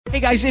Hey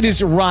guys, it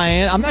is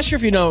Ryan. I'm not sure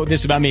if you know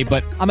this about me,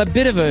 but I'm a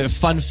bit of a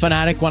fun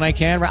fanatic when I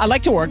can. I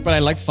like to work, but I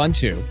like fun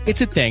too.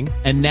 It's a thing.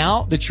 And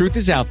now the truth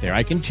is out there.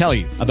 I can tell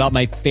you about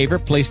my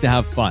favorite place to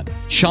have fun.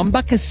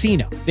 Chumba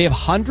Casino. They have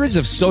hundreds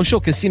of social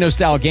casino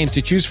style games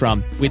to choose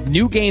from with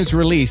new games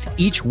released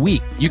each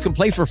week. You can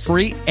play for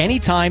free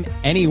anytime,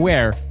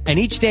 anywhere. And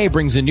each day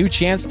brings a new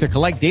chance to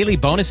collect daily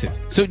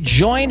bonuses. So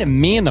join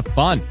me in the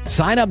fun.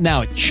 Sign up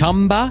now at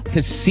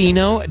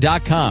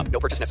ChumbaCasino.com. No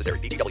purchase necessary.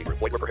 VGW.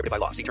 Void where prohibited by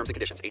law. See terms and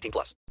conditions.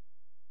 18+.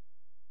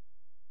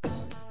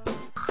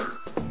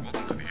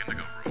 Welcome to the Indigo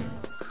Room.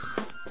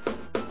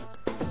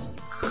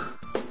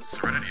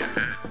 Serenity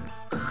ahead.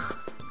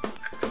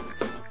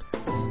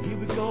 Here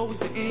we go, it's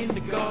the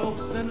indigo.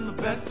 Sending the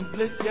best and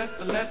bliss, yes,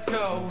 so let's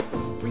go.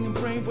 Bringing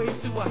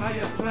brainwaves to a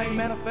higher plane.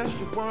 Manifest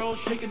your world,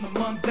 shaking the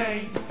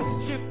mundane.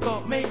 Shift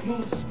up, make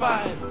moves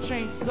inspired.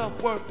 Change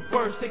self-worth for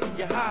words, taking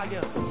you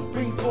higher.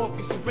 Bring forth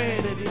your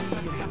serenity.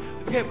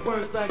 Get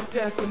words like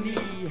destiny.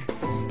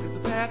 Cause the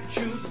path to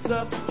choose is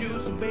up to you.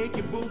 So make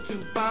your move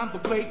to find the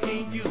way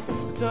in you.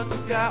 The touch the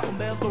sky will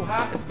mellow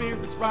high and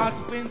spirits rise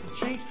and winds of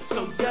change.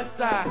 So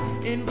yes, I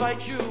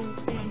invite you.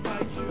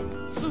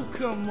 So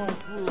come on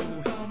through.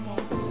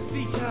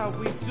 See how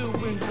we do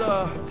in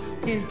the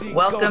Indigo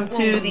Welcome room.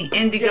 to the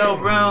Indigo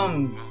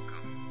Room.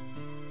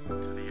 Welcome to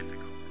the Indigo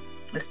Room.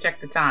 Let's check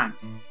the time.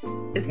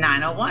 It's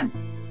 9:01.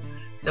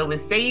 So we're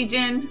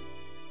saging.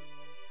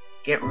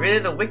 Get rid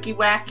of the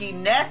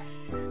wicky-wacky-ness.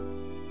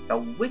 The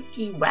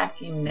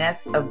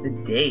wicky-wacky-ness of the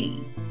day.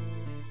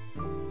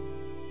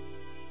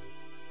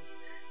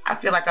 I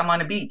feel like I'm on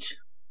a beach.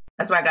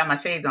 That's why I got my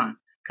shades on.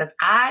 Because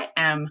I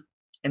am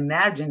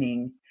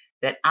imagining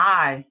that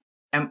I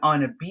am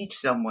on a beach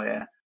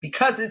somewhere.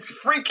 Because it's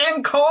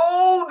freaking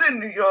cold in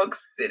New York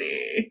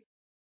City.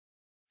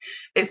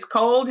 It's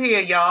cold here,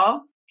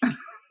 y'all.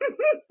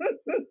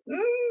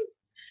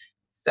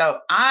 So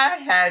I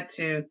had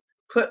to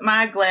put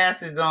my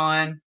glasses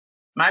on,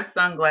 my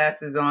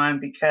sunglasses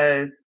on,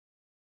 because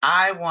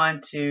I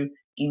want to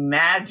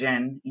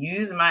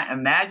use my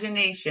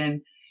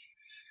imagination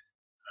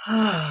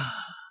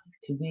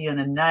to be on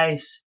a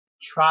nice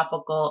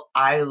tropical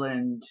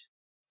island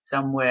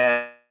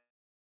somewhere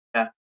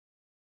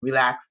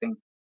relaxing.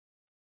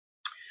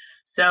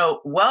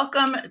 So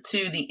welcome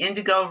to the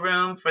Indigo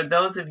Room. For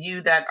those of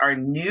you that are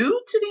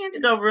new to the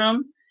Indigo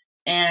Room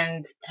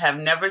and have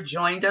never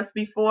joined us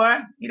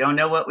before, you don't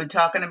know what we're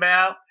talking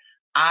about.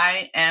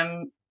 I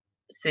am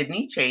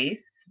Sydney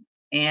Chase,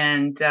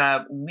 and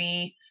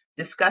we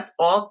discuss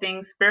all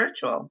things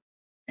spiritual.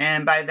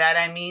 And by that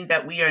I mean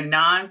that we are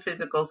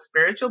non-physical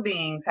spiritual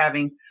beings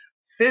having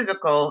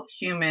physical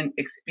human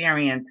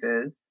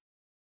experiences.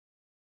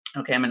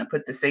 Okay, I'm going to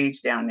put the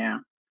sage down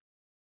now.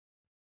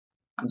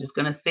 I'm just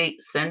going to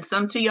send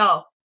some to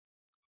y'all.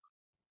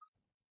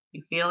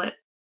 You feel it?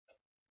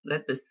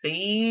 Let the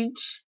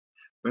sage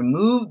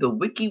remove the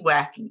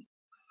wicky-wacky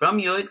from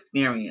your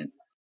experience.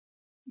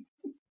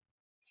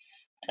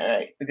 All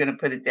right, we're going to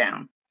put it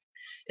down.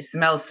 It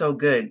smells so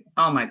good.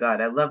 Oh my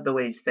God, I love the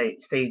way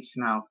sage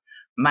smells.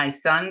 My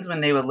sons, when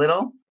they were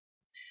little,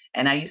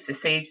 and I used to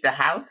sage the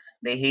house,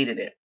 they hated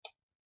it.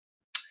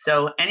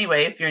 So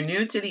anyway, if you're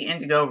new to the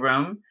Indigo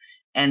Room,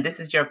 and this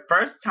is your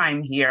first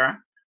time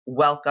here,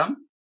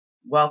 welcome.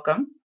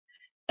 Welcome.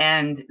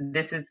 And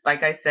this is,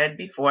 like I said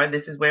before,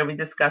 this is where we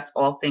discuss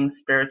all things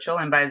spiritual.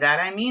 And by that,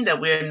 I mean that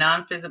we're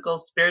non-physical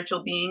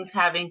spiritual beings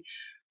having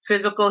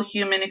physical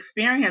human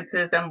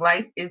experiences. And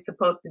life is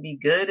supposed to be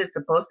good. It's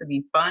supposed to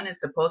be fun.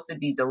 It's supposed to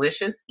be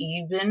delicious,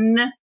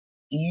 even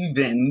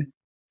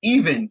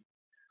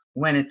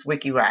when it's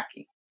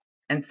wicky-wacky.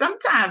 And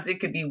sometimes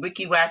it could be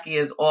wicky-wacky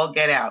as all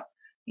get out.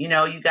 You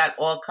know, you got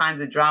all kinds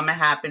of drama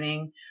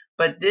happening.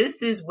 But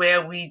this is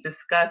where we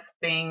discuss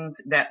things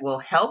that will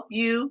help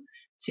you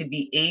to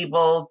be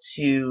able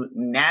to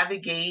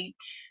navigate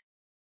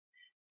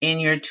in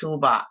your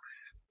toolbox.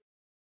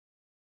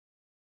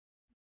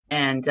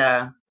 And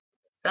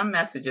some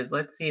messages.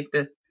 Let's see if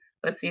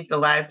the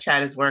live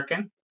chat is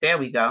working. There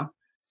we go.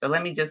 So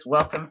let me just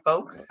welcome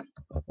folks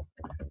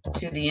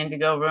to the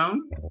Indigo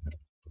Room.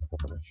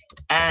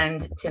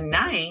 And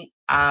tonight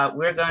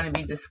we're going to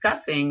be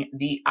discussing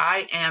the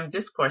I Am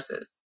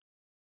Discourses.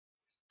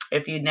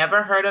 If you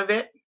never heard of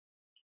it,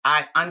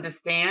 I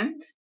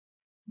understand,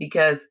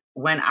 because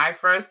when I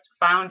first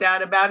found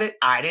out about it,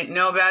 I didn't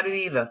know about it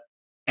either.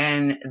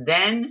 And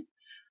then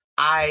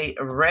I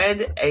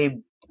read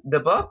the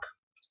book,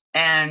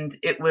 and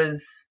it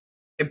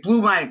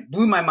blew my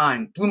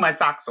mind, blew my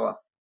socks off.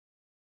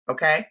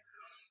 Okay?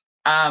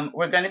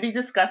 We're going to be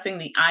discussing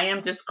the I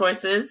Am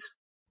Discourses,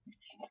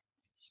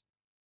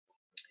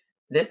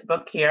 this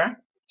book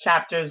here,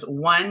 chapters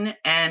 1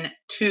 and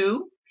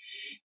 2.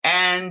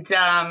 And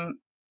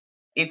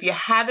if you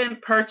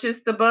haven't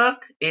purchased the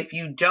book, if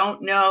you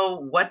don't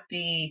know what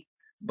the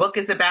book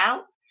is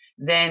about,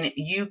 then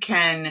you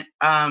can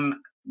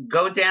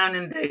go down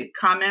in the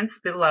comments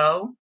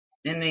below,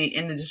 in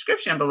the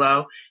description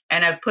below,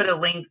 and I've put a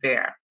link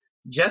there.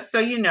 Just so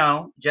you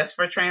know, just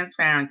for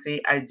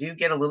transparency, I do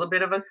get a little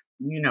bit of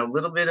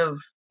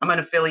I'm an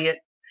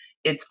affiliate,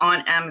 It's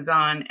on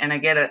Amazon, and I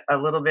get a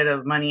little bit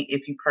of money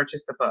if you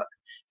purchase the book.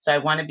 So I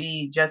want to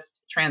be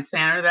just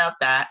transparent about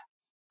that.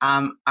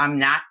 I'm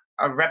not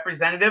a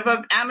representative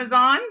of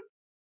Amazon,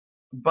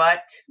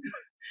 but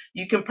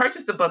you can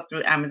purchase the book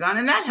through Amazon,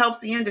 and that helps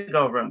the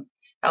Indigo Room.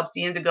 Helps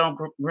the Indigo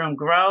Room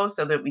grow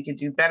so that we can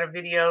do better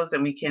videos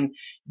and we can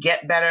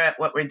get better at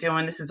what we're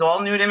doing. This is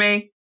all new to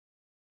me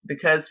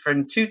because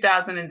from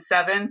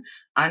 2007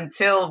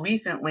 until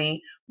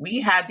recently, we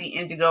had the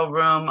Indigo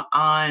Room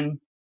on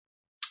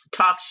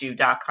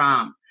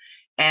Chpt.1.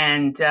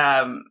 And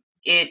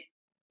it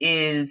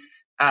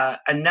is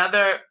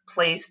another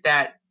place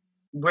that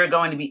we're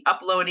going to be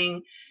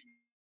uploading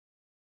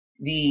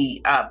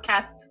the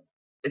cast.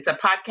 It's a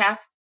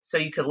podcast, so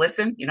you can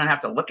listen. You don't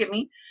have to look at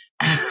me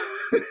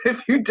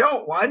if you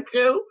don't want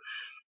to.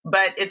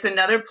 But it's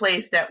another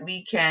place that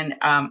we can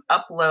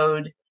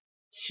upload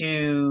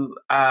to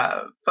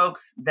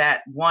folks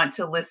that want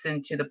to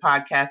listen to the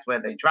podcast where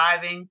they're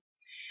driving.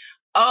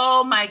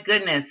 Oh my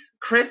goodness,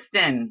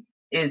 Kristen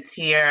is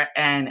here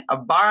and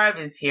Barb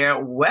is here.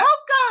 Welcome.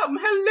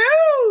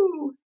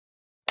 Hello.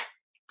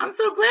 I'm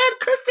so glad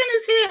Kristen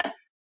is here.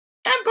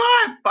 And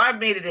Barb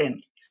made it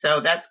in. So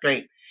that's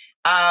great.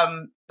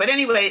 But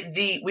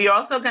anyway, we're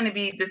also going to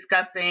be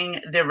discussing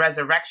The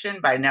Resurrection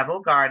by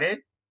Neville Goddard.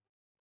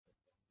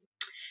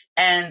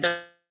 And the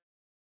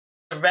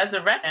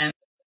Resurrection,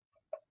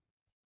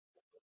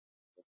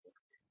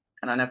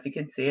 I don't know if you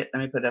can see it. Let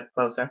me put it up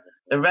closer.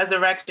 The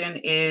Resurrection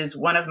is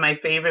one of my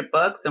favorite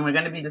books, and we're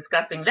going to be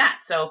discussing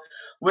that. So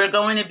we're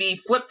going to be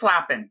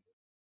flip-flopping.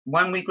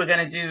 One week we're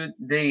going to do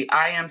the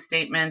I am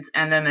statements,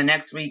 and then the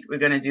next week we're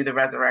going to do the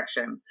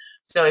resurrection.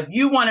 So if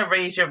you want to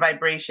raise your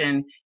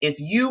vibration, if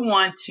you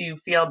want to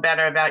feel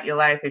better about your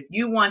life, if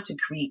you want to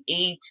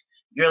create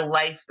your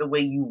life the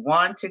way you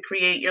want to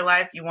create your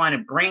life, you want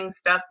to bring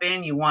stuff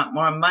in, you want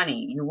more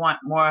money, you want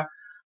more,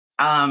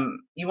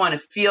 you want to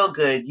feel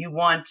good, you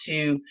want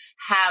to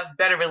have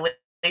better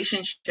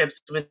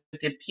relationships with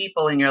the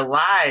people in your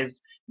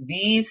lives.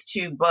 These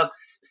two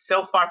books,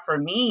 so far for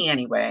me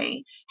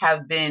anyway,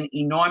 have been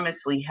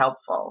enormously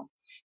helpful.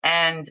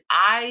 And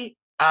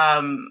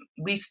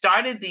we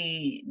started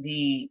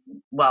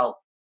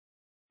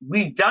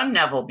we've done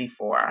Neville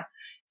before.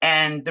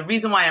 And the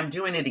reason why I'm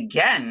doing it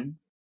again,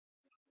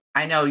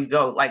 I know you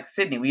go like,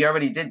 Sydney, we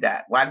already did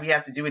that. Why do we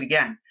have to do it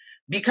again?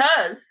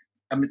 Because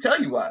I'm going to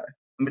tell you why.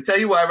 I'm going to tell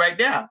you why right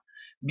now.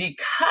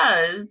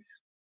 Because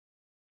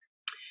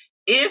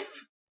if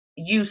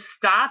you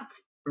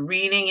stopped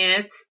reading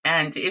it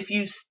and if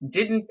you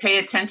didn't pay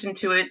attention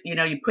to it,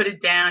 you put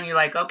it down, you're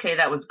like, okay,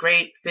 that was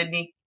great,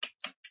 Sydney,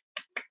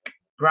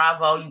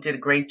 bravo, you did a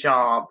great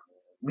job,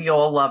 we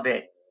all love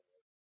it.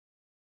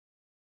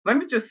 Let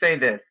me just say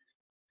this.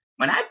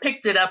 When I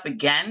picked it up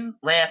again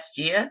last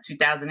year,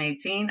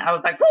 2018, I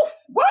was like, woof,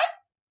 what?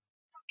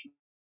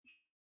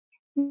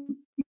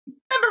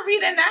 Remember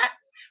reading that?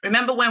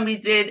 Remember when we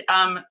did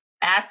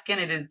Ask and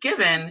It Is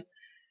Given?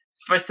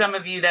 For some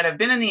of you that have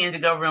been in the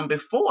Indigo Room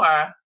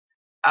before,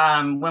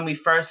 when we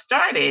first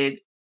started,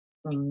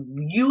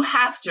 you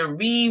have to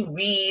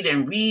reread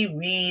and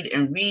reread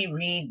and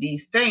reread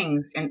these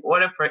things in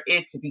order for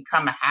it to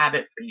become a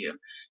habit for you.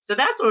 So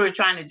that's what we're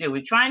trying to do.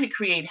 We're trying to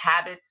create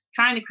habits,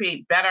 trying to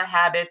create better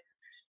habits,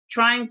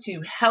 trying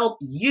to help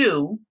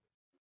you.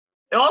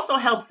 It also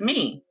helps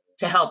me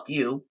to help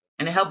you,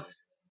 and it helps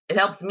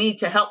me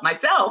to help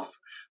myself,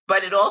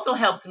 but it also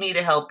helps me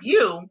to help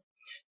you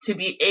to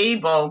be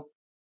able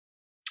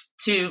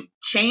to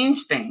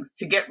change things,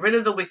 to get rid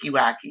of the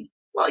wicky-wacky.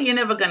 Well, you're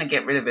never going to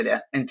get rid of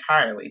it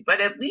entirely,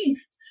 but at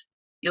least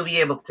you'll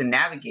be able to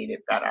navigate it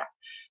better.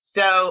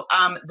 So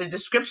the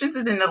descriptions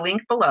is in the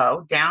link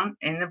below, down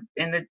in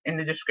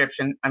the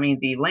description. I mean,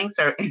 the links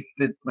are in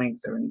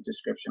the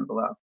description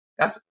below.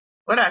 That's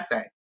what I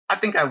say. I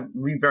think I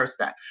reversed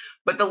that.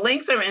 But the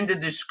links are in the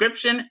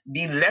description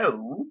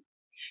below,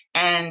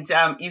 and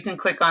you can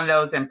click on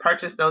those and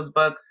purchase those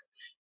books.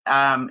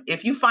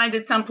 If you find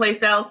it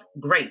someplace else,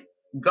 great.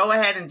 Go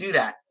ahead and do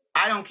that.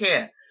 I don't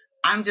care.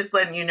 I'm just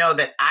letting you know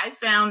that I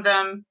found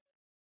them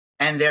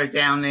and they're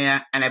down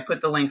there, and I put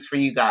the links for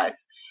you guys.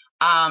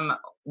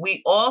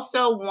 We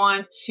also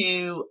want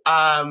to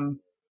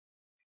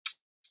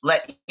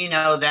let you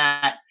know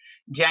that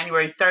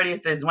January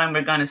 30th is when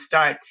we're going to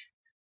start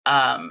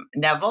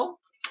Neville,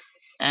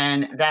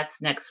 and that's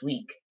next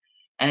week.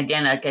 And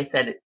again, like I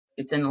said,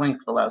 it's in the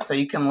links below. So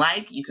you can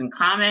you can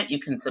comment, you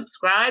can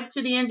subscribe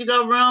to the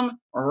Indigo Room,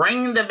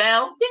 ring the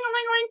bell,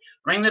 ding-a-ling-ring,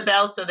 ring the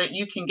bell so that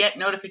you can get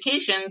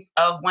notifications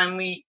of when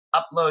we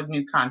upload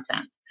new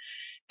content.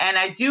 And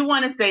I do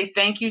want to say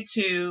thank you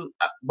to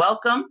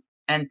welcome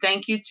and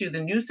thank you to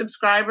the new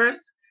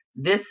subscribers.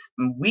 This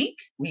week,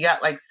 we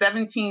got like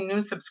 17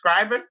 new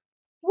subscribers.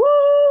 Woo!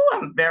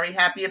 I'm very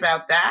happy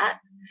about that.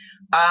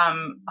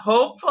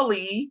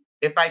 Hopefully,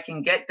 if I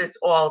can get this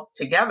all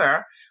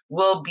together,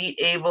 we'll be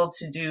able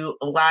to do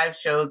live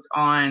shows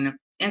on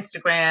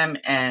Instagram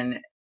and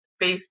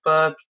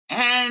Facebook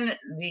and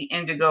the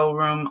Indigo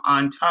Room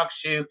on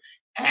TalkShoe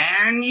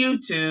and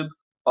YouTube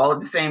all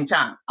at the same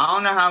time. I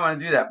don't know how I'm going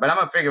to do that, but I'm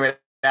going to figure it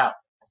out.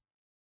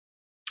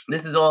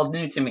 This is all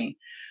new to me.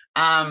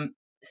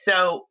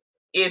 So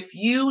if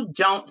you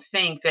don't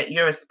think that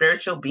you're a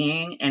spiritual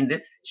being and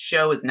this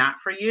show is not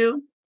for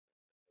you,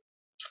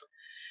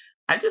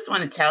 I just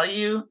want to tell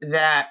you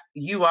that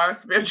you are a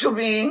spiritual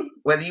being,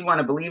 whether you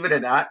want to believe it or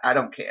not. I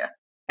don't care.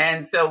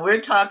 And so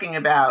we're talking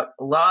about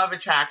law of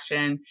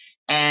attraction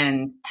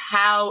and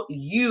how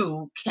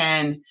you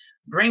can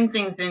bring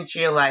things into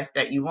your life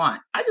that you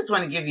want. I just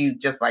want to give you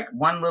just like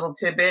one little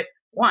tidbit.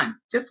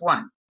 Just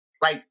one.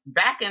 Like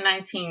back in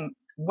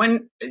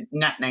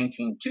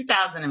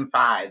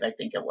 2005, I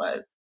think it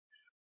was,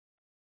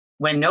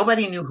 when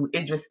nobody knew who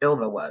Idris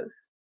Elba was.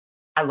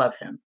 I love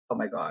him. Oh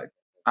my God.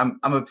 I'm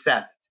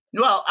obsessed.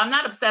 Well, I'm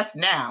not obsessed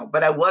now,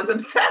 but I was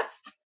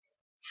obsessed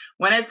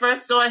when I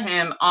first saw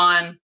him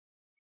on,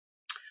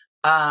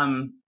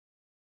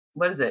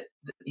 what is it?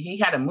 He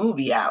had a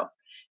movie out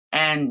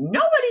and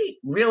nobody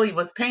really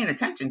was paying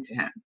attention to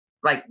him.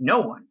 Like no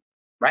one,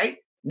 right?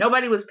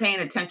 Nobody was paying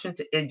attention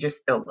to Idris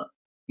Elba.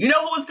 You know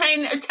who was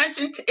paying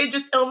attention to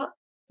Idris Elba?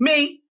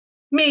 Me.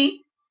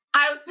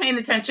 I was paying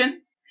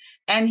attention.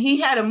 And he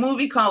had a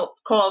movie called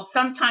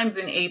Sometimes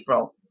in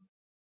April.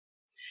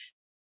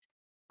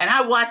 And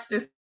I watched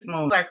this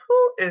movie like,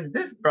 who is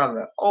this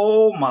brother?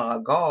 Oh my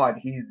God,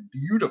 he's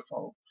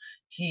beautiful.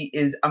 He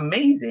is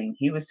amazing.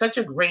 He was such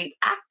a great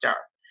actor.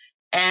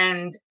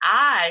 And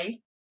I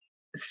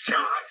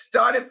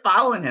started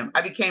following him.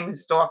 I became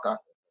his stalker.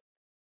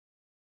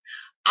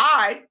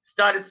 I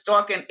started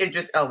stalking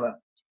Idris Elba.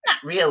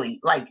 Not really,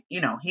 like,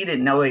 he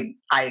didn't know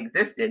I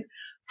existed.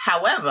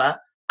 However,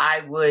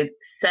 I would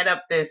set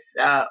up this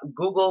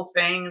Google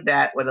thing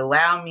that would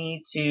allow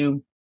me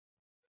to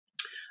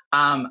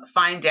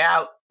find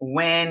out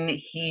when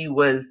he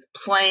was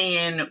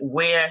playing,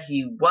 where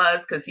he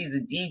was, because he's a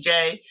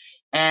DJ.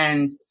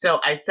 And so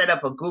I set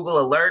up a Google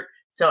alert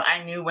so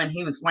I knew when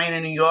he was playing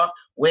in New York,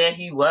 where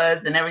he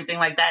was and everything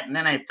like that. And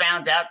then I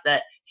found out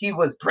that he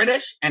was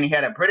British and he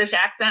had a British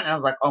accent. And I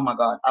was like, oh my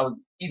God, I was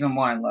even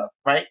more in love,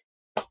 right?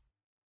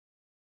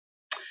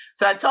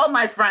 So I told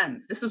my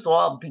friends, this was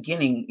all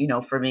beginning,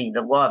 for me,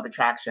 the law of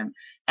attraction.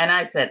 And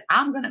I said,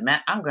 I'm going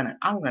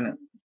to,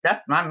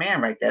 that's my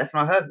man right there. That's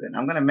my husband.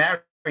 I'm going to marry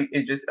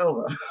Idris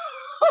Elba.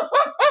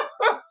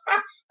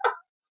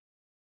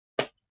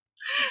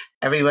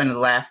 Everyone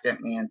laughed at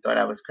me and thought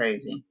I was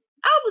crazy.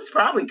 I was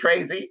probably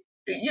crazy,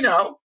 but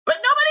nobody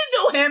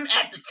knew him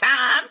at the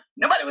time.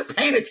 Nobody was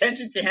paying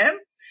attention to him.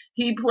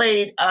 He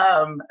played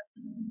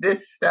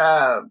this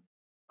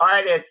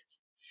artist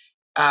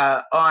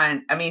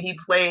he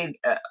played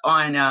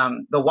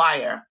on The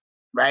Wire,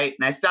 right?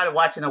 And I started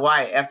watching The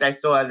Wire after I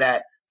saw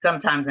that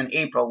Sometimes in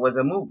April was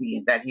a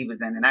movie that he was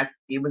in. And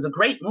it was a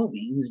great movie.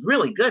 He was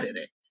really good at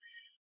it.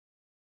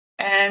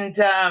 And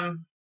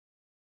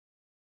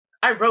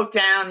I wrote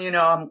down,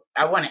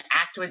 I want to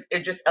act with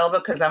Idris Elba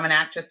because I'm an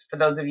actress, for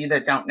those of you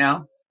that don't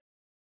know.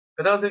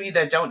 For those of you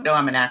that don't know,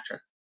 I'm an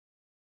actress.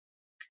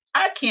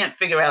 I can't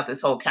figure out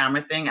this whole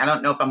camera thing. I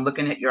don't know if I'm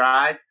looking at your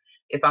eyes,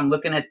 if I'm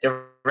looking at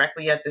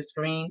directly at the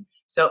screen.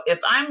 So if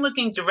I'm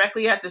looking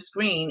directly at the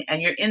screen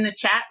and you're in the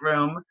chat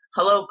room,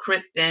 hello,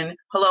 Kristen,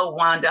 hello,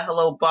 Wanda,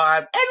 hello,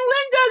 Barb, and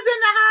Linda's in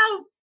the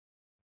house.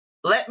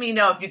 Let me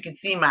know if you can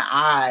see my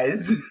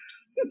eyes.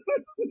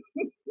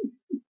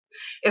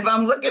 If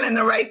I'm looking in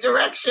the right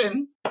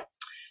direction.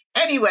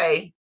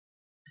 Anyway,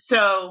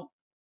 so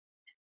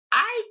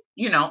I,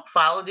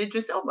 followed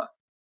Idris Elba.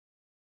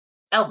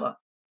 Elba.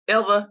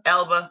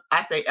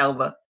 I say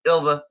Elba,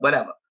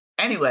 whatever.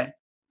 Anyway,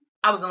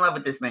 I was in love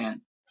with this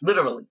man,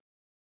 literally.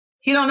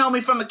 He don't know me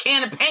from a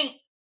can of paint.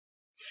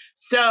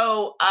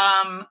 So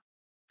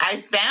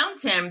I found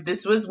him.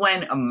 This was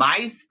when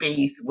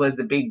MySpace was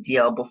a big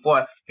deal,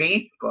 before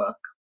Facebook.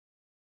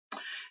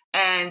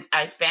 And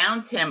I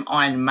found him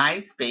on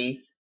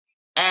MySpace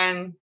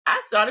and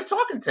I started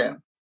talking to him.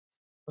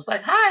 I was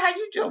like, hi, how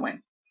you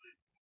doing?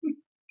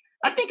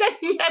 I think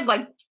he had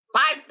like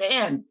 5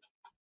 fans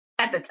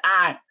at the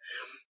time.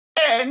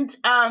 And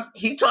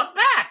he talked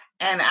back.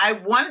 And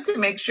I wanted to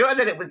make sure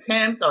that it was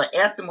him. So I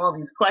asked him all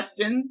these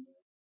questions.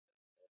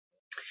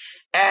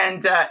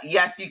 And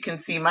yes, you can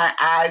see my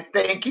eyes.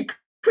 Thank you,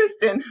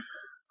 Kristen.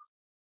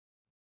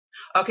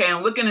 Okay,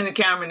 I'm looking in the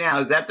camera now.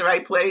 Is that the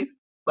right place?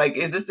 Like,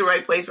 is this the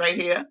right place right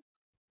here?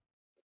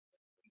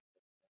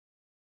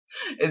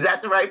 Is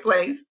that the right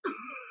place?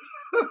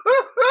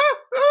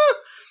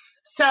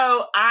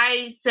 So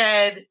I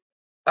said,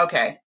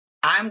 okay,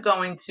 I'm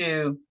going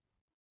to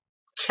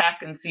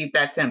check and see if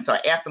that's him. So I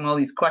asked him all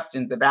these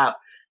questions about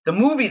the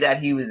movie that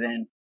he was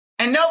in.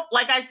 And no,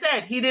 like I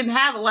said, he didn't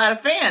have a lot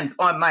of fans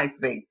on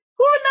MySpace.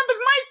 Who remembers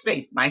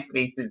MySpace?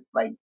 MySpace is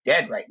like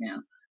dead right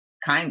now,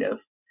 kind of.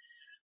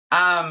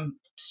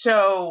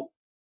 So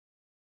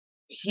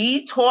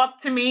he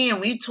talked to me and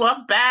we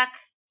talked back.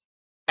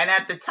 And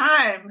at the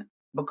time,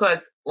 because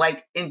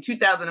like in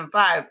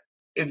 2005,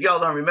 if y'all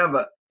don't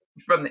remember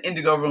from the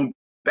Indigo Room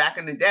back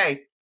in the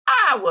day,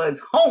 I was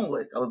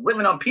homeless. I was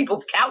living on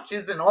people's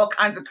couches and all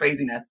kinds of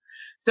craziness.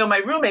 So my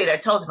roommate, I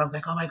told him, I was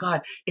like, oh my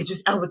God,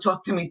 Idris Elba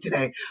talked to me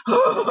today.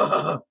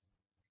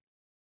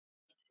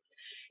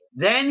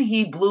 Then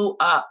he blew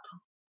up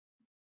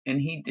and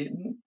he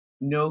didn't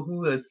know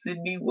who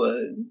Sydney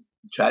was.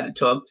 Tried to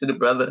talk to the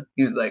brother.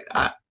 He was like,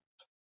 I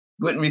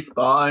wouldn't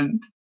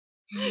respond.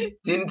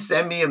 Didn't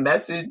send me a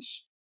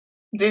message.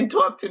 Didn't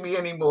talk to me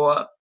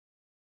anymore.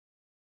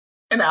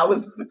 And I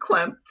was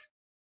verklempt.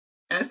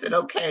 And I said,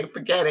 okay,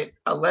 forget it.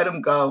 I'll let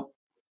him go.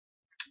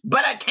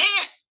 But I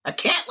can't. I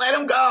can't let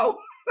him go.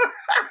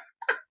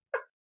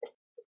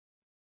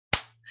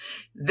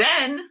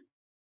 Then,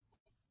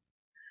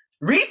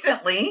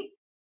 recently,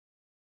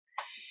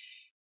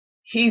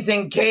 he's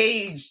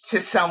engaged to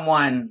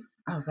someone.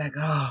 I was like,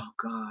 oh,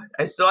 God.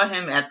 I saw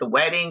him at the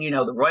wedding,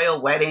 the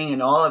royal wedding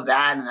and all of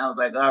that. And I was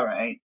like, all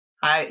right.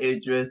 Hi,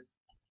 Idris.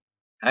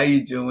 How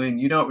you doing?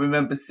 You don't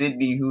remember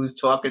Sydney who was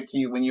talking to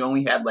you when you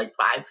only had like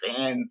 5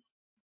 fans.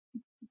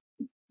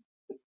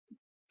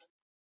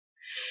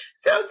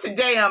 So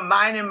today I'm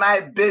minding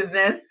my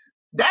business.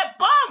 That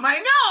bum, I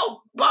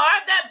know,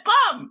 Barb, that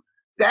bum.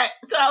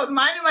 So I was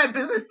minding my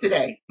business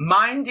today.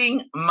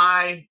 Minding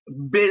my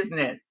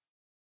business.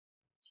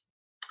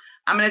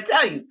 I'm going to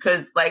tell you,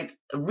 because like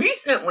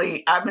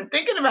recently I've been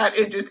thinking about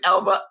Idris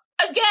Elba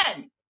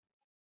again.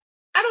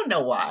 I don't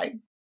know why.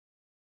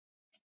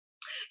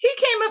 He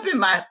came up in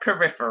my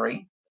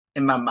periphery,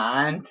 in my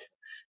mind. I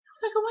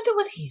was like, I wonder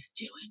what he's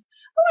doing.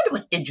 I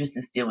wonder what Idris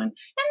is doing. And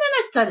then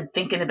I started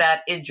thinking about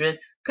Idris,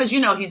 because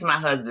he's my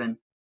husband.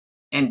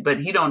 But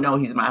he don't know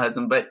he's my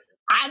husband, but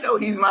I know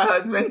he's my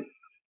husband.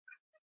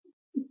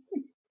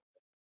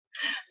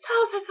 So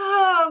I was like,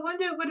 oh, I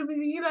wonder what it would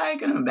be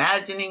like. I'm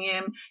imagining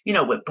him,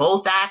 with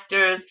both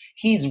actors.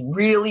 He's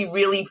really,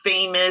 really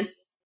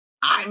famous.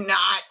 I'm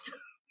not.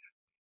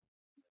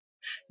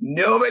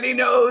 Nobody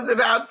knows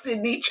about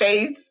Sydney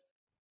Chase.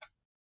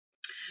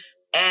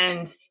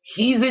 And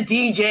he's a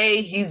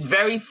DJ. He's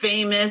very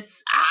famous.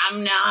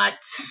 I'm not.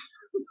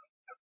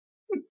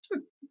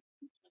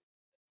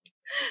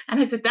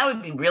 And I said, that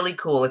would be really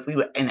cool if we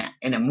were in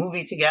a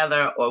movie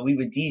together or we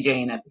were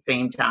DJing at the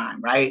same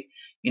time, right?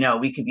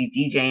 We could be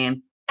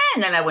DJing.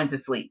 And then I went to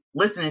sleep,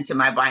 listening to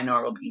my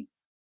binaural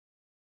beats.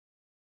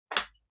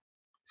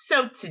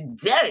 So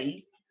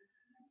today,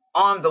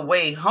 on the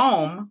way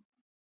home,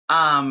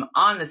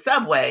 on the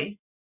subway,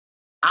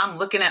 I'm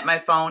looking at my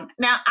phone.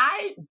 Now,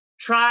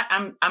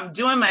 I'm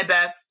doing my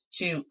best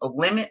to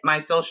limit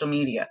my social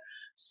media.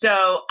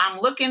 So I'm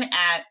looking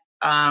at,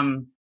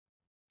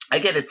 I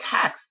get a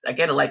text. I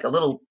get a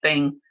little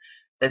thing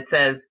that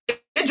says,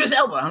 Idris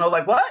Elba. And I'm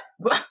like, what?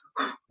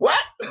 What?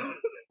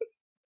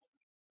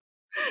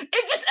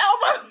 Idris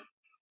Elba?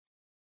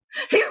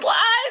 He's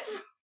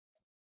live?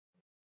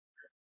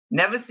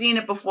 Never seen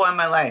it before in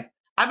my life.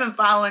 I've been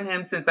following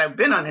him since I've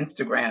been on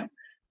Instagram.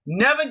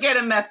 Never get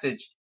a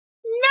message.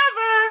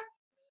 Never.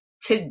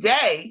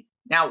 Today,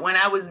 now when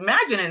I was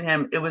imagining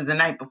him, it was the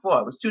night before.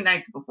 It was 2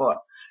 nights before.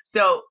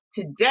 So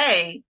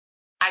today,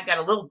 I got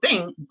a little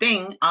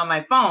thing on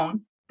my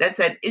phone that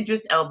said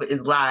Idris Elba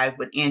is live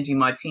with Angie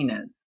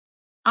Martinez.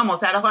 I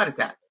almost had a heart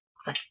attack. I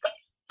was like,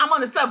 I'm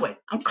on the subway.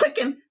 I'm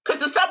clicking because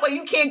the subway,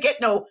 you can't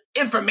get no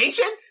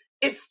information.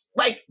 It's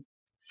like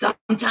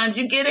sometimes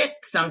you get it,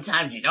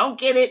 sometimes you don't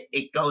get it.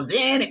 It goes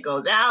in, it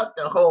goes out,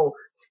 the whole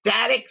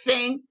static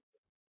thing.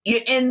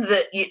 You're in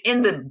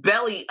the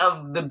belly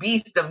of the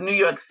beast of New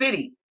York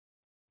City.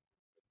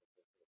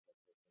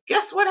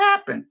 Guess what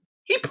happened?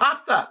 He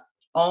pops up.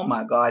 Oh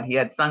my God, he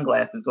had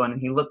sunglasses on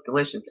and he looked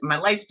delicious. And my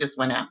lights just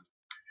went out.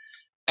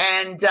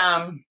 And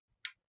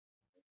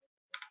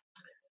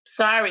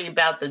sorry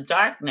about the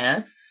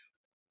darkness.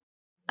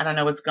 I don't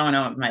know what's going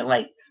on with my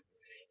lights.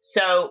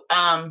 So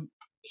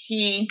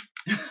he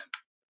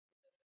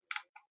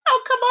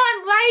oh, come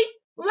on, light.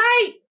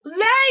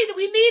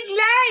 We need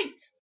light.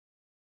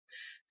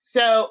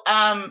 So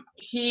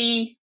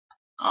he,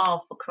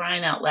 oh, for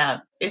crying out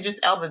loud. Idris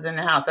Elba's in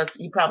the house.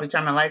 He probably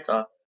turned my lights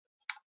off.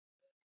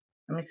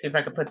 Let me see if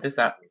I can put this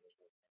up.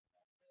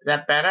 Is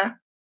that better?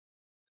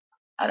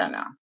 I don't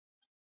know.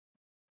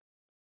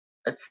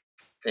 Let's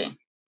see.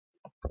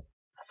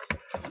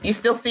 You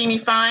still see me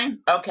fine?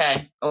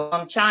 Okay. Oh,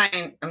 I'm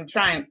trying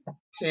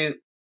to,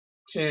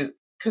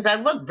 because I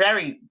look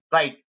very,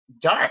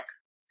 dark.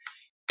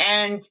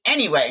 And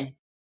anyway,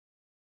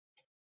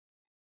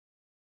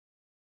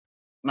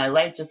 my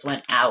light just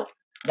went out.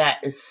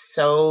 That is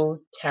so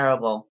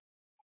terrible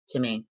to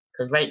me.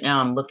 Because right now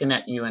I'm looking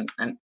at you and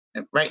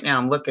right now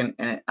I'm looking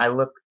and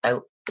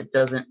it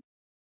doesn't,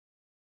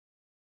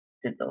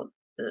 did the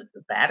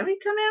battery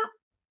come out?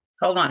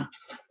 Hold on.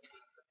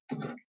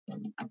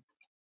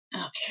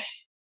 Okay.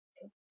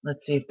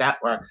 Let's see if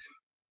that works.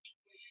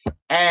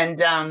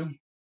 And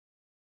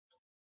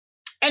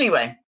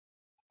anyway,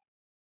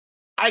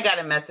 I got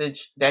a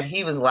message that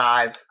he was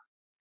live.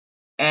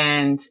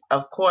 And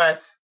of course,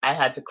 I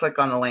had to click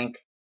on the link.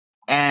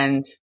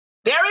 And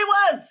there he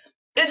was,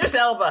 Idris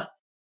Elba,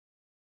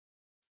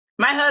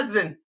 my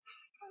husband.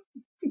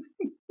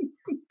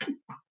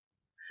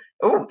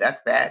 Oh,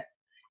 that's bad.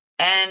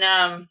 And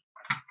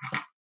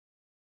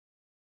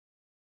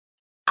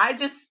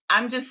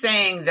I'm just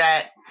saying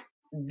that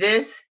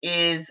this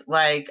is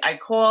I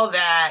call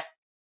that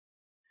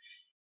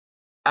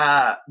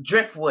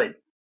driftwood.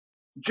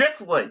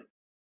 Driftwood.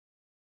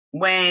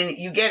 When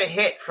you get a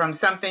hit from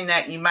something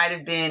that you might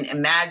have been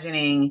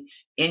imagining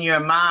in your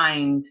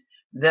mind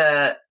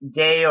the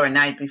day or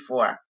night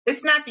before.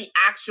 It's not the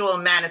actual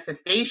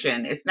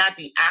manifestation. It's not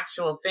the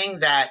actual thing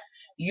that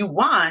you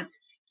want,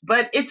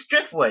 but it's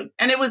driftwood.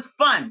 And it was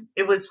fun.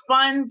 It was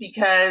fun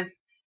because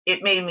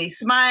it made me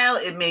smile.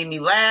 It made me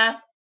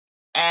laugh.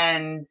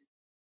 And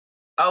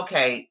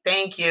okay,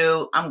 thank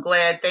you. I'm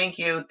glad. Thank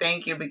you.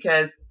 Thank you,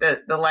 because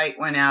the light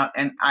went out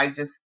and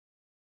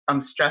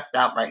I'm stressed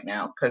out right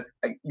now because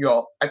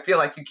I feel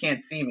like you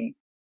can't see me.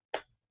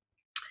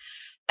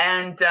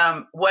 And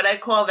what I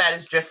call that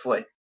is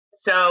driftwood.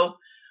 So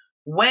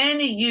when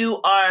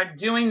you are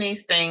doing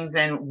these things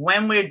and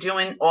when we're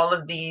doing all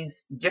of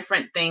these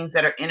different things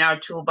that are in our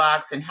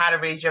toolbox and how to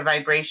raise your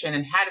vibration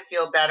and how to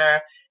feel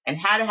better and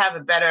how to have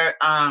a better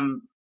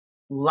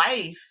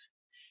life,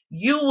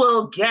 you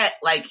will get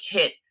like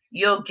hits.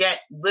 You'll get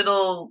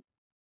little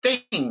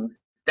things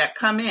that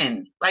come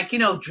in, like,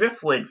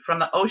 driftwood from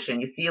the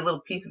ocean. You see a little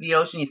piece of the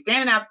ocean. You're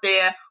standing out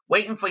there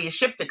waiting for your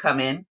ship to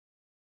come in.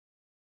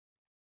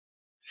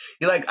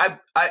 You're like,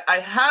 I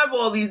have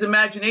all these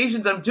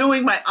imaginations. I'm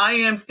doing my I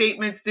am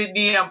statement,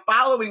 Sydney. I'm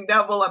following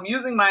Neville. I'm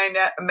using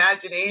my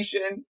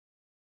imagination,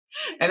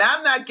 and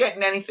I'm not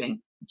getting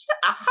anything.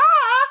 Aha.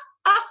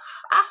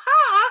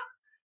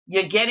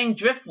 You're getting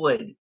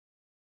driftwood.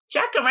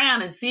 Check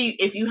around and see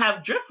if you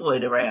have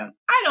driftwood around.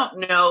 I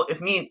don't know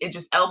if me and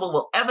Idris Elba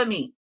will ever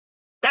meet.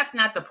 That's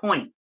not the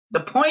point. The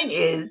point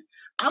is,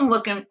 I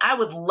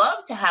would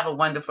love to have a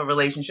wonderful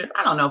relationship.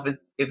 I don't know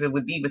if it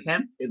would be with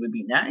him. It would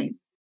be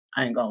nice.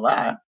 I ain't gonna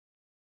lie.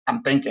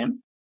 I'm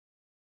thinking.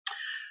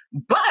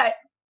 But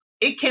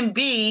it can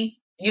be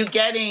you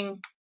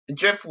getting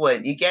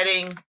driftwood. You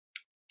getting,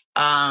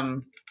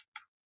 okay,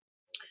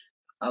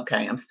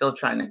 I'm still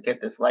trying to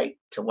get this light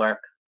to work.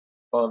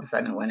 All of a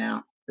sudden it went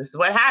out. This is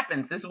what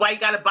happens. This is why you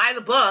got to buy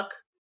the book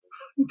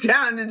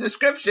down in the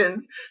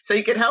descriptions so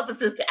you can help a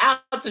sister out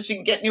so she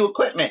can get new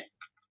equipment.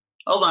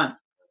 Hold on.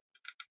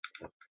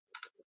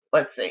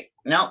 Let's see.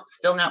 Nope,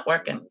 still not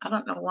working. I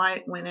don't know why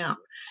it went out.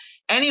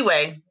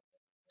 Anyway,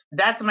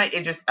 that's my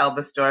Idris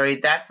Elba story.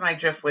 That's my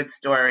driftwood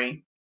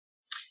story.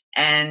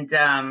 And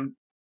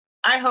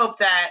I hope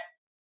that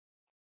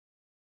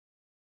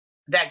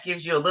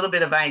gives you a little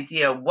bit of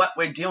idea of what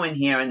we're doing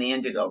here in the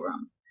Indigo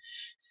Room.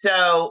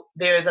 So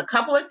there's a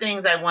couple of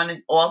things I want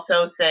to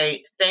also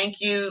say.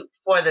 Thank you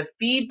for the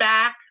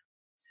feedback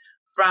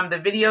from the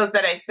videos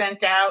that I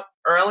sent out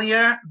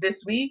earlier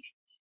this week.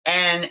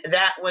 And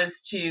that was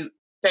to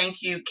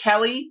thank you,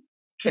 Kelly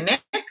Kinnick,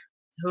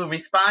 who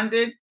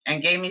responded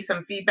and gave me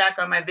some feedback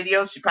on my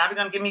videos. She's probably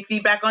going to give me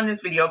feedback on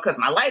this video because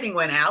my lighting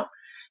went out.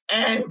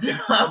 And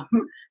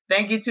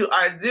thank you to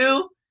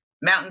Arzu,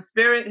 Mountain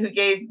Spirit, who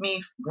gave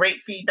me great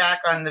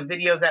feedback on the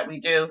videos that we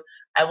do.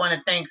 I want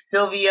to thank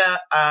Sylvia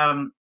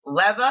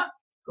Leva,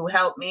 who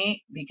helped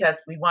me because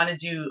we want to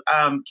do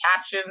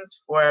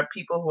captions for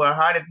people who are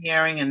hard of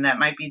hearing and that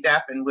might be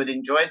deaf and would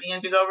enjoy the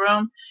Indigo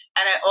Room.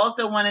 And I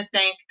also want to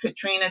thank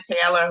Katrina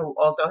Taylor, who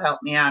also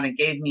helped me out and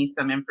gave me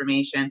some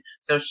information.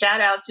 So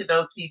shout out to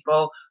those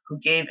people who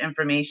gave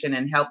information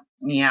and helped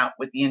me out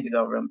with the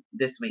Indigo Room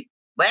this week.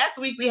 Last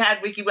week we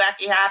had Wiki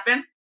Wacky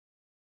happen,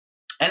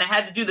 and I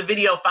had to do the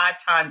video 5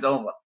 times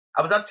over.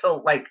 I was up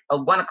till like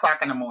 1 o'clock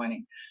in the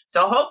morning.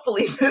 So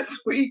hopefully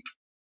this week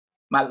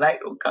my light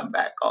will come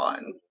back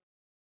on.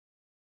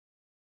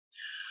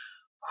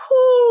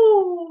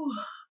 Whew.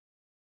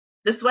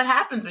 This is what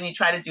happens when you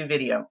try to do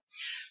video.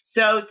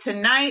 So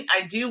tonight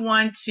I do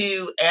want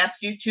to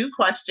ask you 2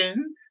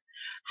 questions.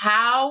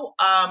 How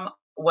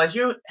was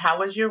your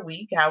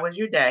week? How was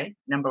your day?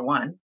 Number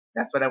 1.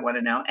 That's what I want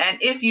to know. And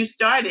if you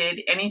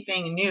started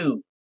anything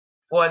new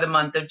for the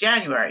month of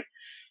January.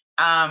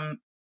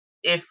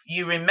 If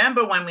you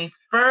remember when we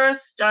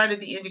first started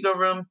the Indigo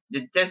Room,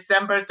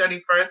 December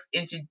 31st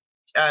into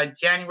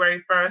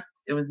January 1st,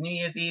 it was New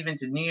Year's Eve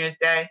into New Year's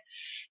Day.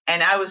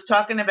 And I was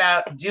talking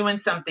about doing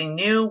something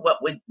new.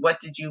 What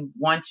did you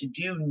want to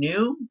do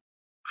new?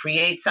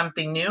 Create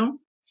something new?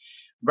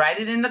 Write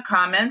it in the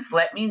comments.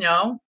 Let me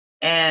know.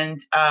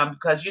 And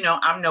because,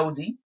 I'm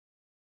nosy.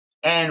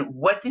 And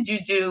what did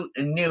you do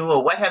new,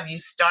 or what have you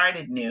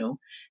started new?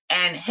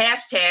 And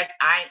hashtag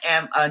I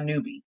am a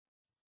newbie.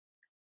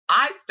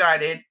 I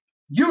started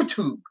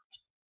YouTube.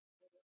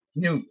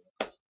 New.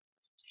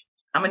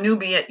 I'm a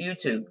newbie at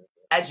YouTube,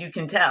 as you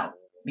can tell,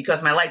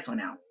 because my lights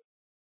went out.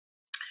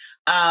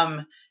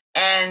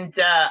 And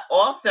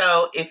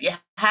also, if you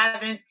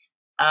haven't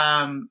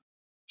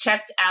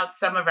checked out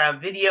some of our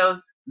videos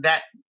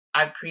that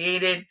I've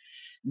created,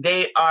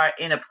 they are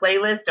in a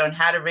playlist on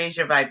how to raise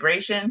your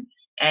vibration.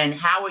 And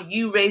how are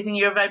you raising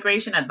your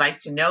vibration? I'd like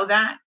to know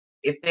that.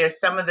 If there's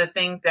some of the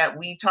things that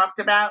we talked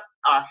about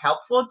are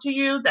helpful to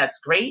you, that's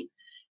great.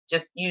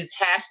 Just use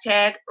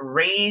hashtag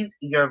raise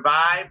your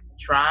vibe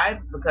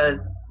tribe,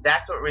 because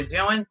that's what we're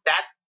doing.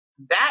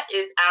 That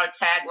is our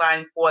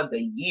tagline for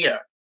the year.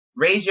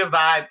 Raise Your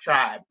Vibe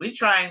Tribe. We're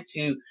trying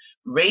to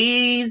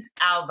raise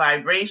our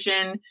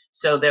vibration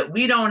so that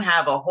we don't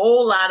have a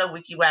whole lot of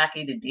wiki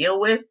wacky to deal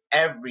with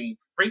every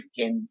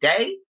freaking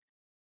day.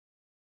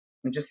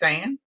 I'm just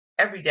saying,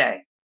 every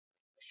day.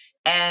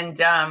 And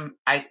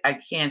I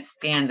can't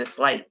stand this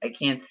light. I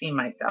can't see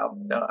myself.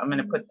 So I'm going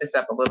to put this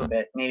up a little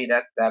bit. Maybe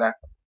that's better.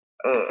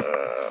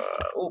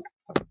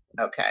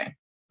 Okay.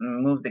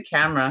 Move the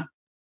camera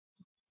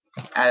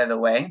out of the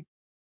way.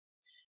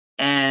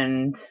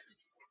 And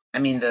I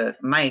mean the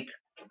mic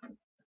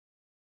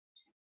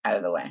out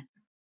of the way.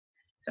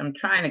 So I'm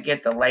trying to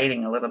get the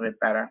lighting a little bit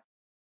better.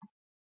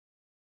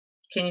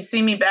 Can you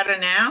see me better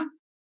now?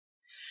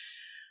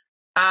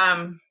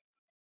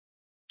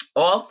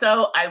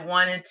 Also, I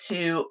wanted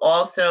to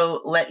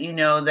also let you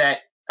know that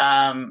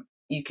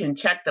you can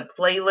check the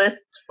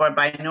playlists for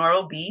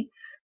binaural beats,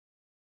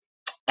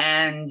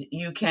 and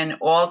you can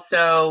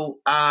also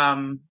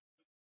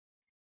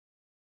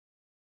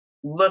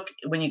look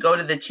when you go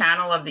to the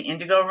channel of the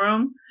Indigo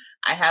Room.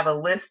 I have a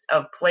list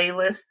of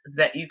playlists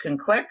that you can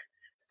click.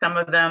 Some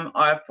of them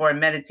are for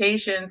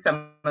meditation.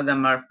 Some of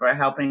them are for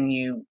helping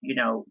you,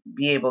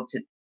 be able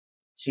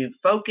to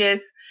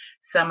focus.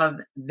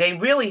 They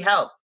really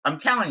help. I'm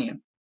telling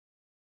you.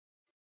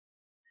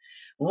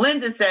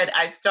 Linda said,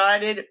 I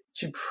started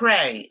to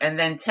pray and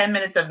then 10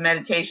 minutes of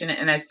meditation,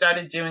 and I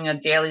started doing a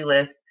daily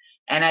list,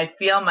 and I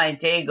feel my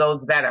day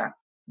goes better.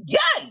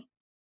 Yay!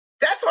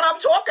 That's what I'm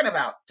talking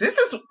about.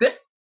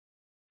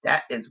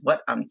 That is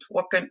what I'm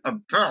talking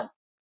about.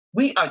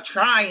 We are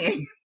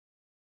trying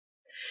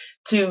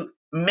to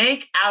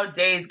make our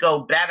days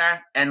go better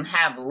and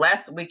have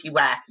less wiki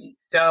wacky.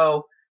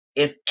 So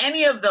if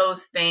any of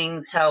those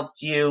things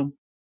helped you,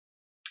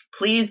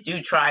 please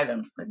do try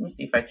them. Let me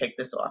see if I take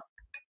this off.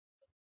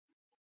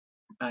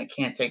 I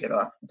can't take it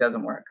off. It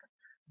doesn't work.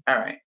 All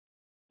right.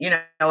 You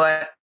know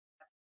what?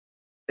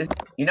 It's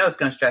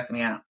going to stress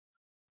me out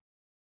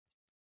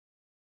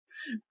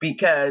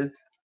because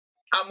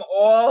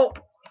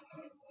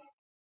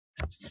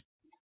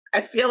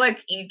I feel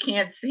like you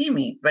can't see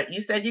me, but you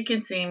said you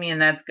can see me,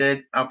 and that's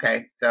good.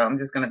 Okay. So I'm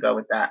just going to go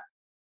with that.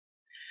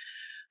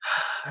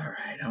 All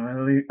right. I'm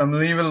going to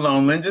leave it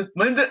alone. Linda,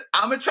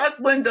 I'm going to trust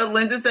Linda.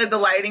 Linda said the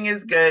lighting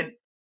is good.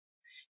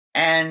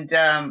 And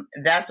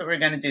that's what we're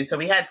going to do. So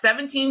we had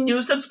 17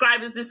 new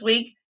subscribers this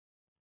week.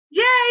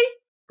 Yay!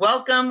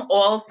 Welcome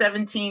all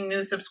 17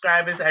 new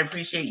subscribers. I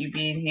appreciate you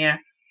being here.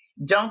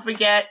 Don't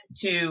forget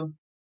to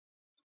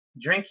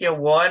drink your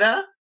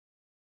water,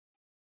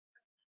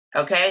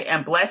 okay?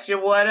 And bless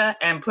your water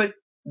and put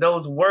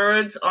those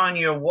words on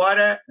your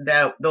water,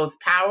 those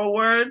power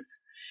words.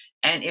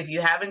 And if you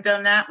haven't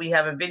done that, we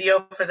have a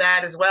video for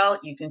that as well.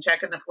 You can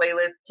check in the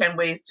playlist, 10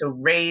 ways to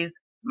raise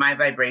my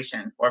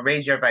vibration or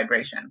raise your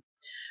vibration.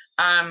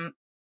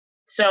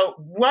 So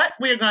what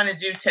we're going to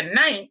do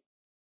tonight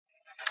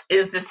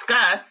is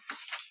discuss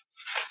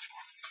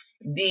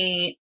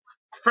the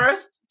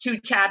first 2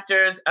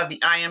 chapters of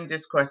the I Am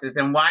Discourses.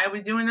 And why are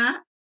we doing that?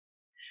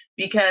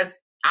 Because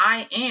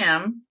I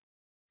am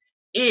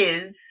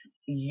is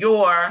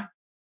your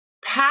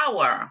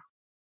power.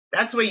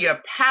 That's where your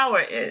power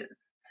is.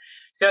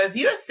 So if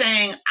you're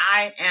saying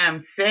I am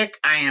sick,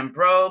 I am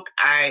broke,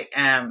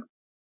 I'm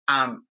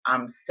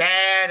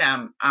sad,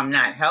 I'm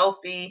not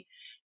healthy,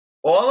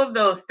 all of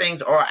those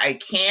things, or I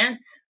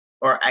can't,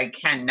 or I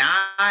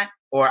cannot,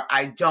 or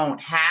I don't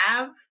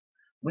have,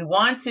 we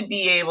want to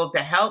be able to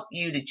help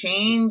you to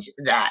change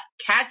that.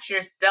 Catch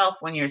yourself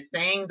when you're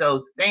saying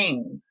those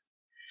things,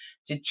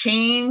 to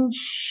change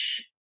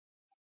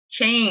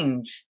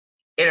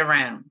it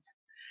around.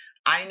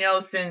 I know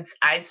since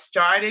I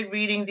started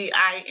reading the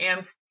I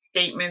Am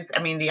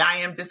the I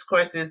Am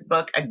Discourses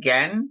book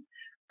again,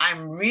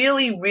 I'm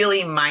really,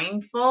 really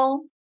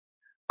mindful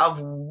of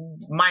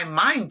my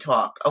mind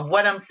talk, of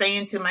what I'm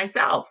saying to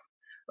myself.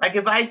 Like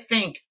if I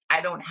think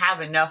I don't have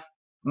enough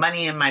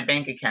money in my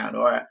bank account,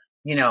 or,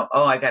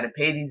 I got to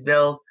pay these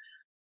bills,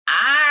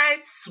 I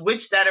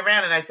switch that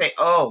around and I say,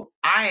 oh,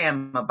 I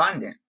am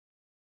abundant,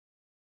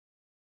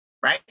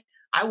 right?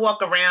 I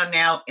walk around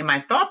now in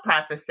my thought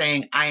process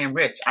saying, I am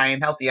rich, I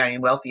am healthy, I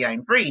am wealthy, I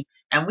am free.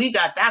 And we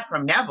got that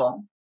from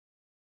Neville.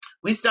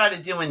 We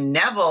started doing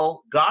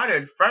Neville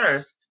Goddard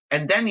first,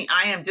 and then the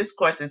I Am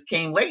Discourses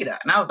came later.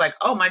 And I was like,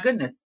 oh my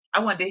goodness, I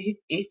wonder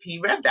if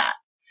he read that,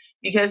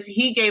 because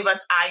he gave us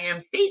I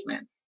am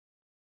statements.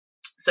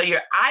 So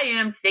your I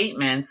am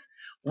statements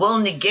will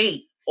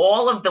negate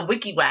all of the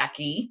wiki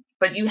wacky,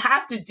 but you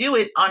have to do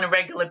it on a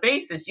regular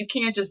basis. You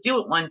can't just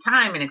do it one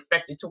time and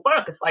expect it to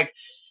work. It's like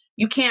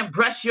you can't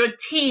brush your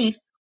teeth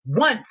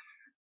once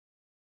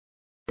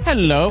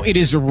Hello, it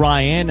is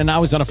Ryan, and I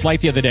was on a flight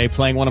the other day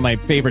playing one of my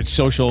favorite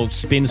social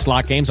spin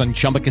slot games on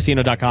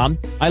ChumbaCasino.com.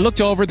 I looked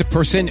over at the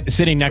person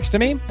sitting next to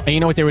me, and you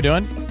know what they were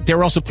doing? They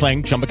were also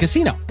playing Chumba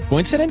Casino.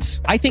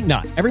 Coincidence? I think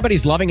not.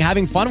 Everybody's loving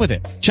having fun with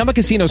it. Chumba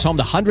Casino is home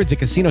to hundreds of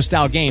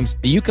casino-style games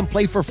that you can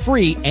play for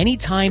free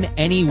anytime,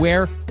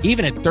 anywhere,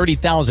 even at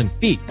 30,000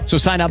 feet. So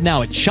sign up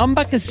now at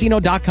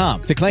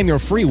ChumbaCasino.com to claim your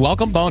free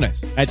welcome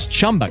bonus. That's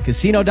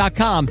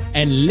ChumbaCasino.com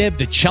and live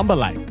the Chumba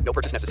life. No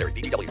purchase necessary.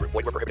 VGW Group.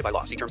 Void where prohibited by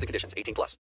law. See terms and conditions. 18+.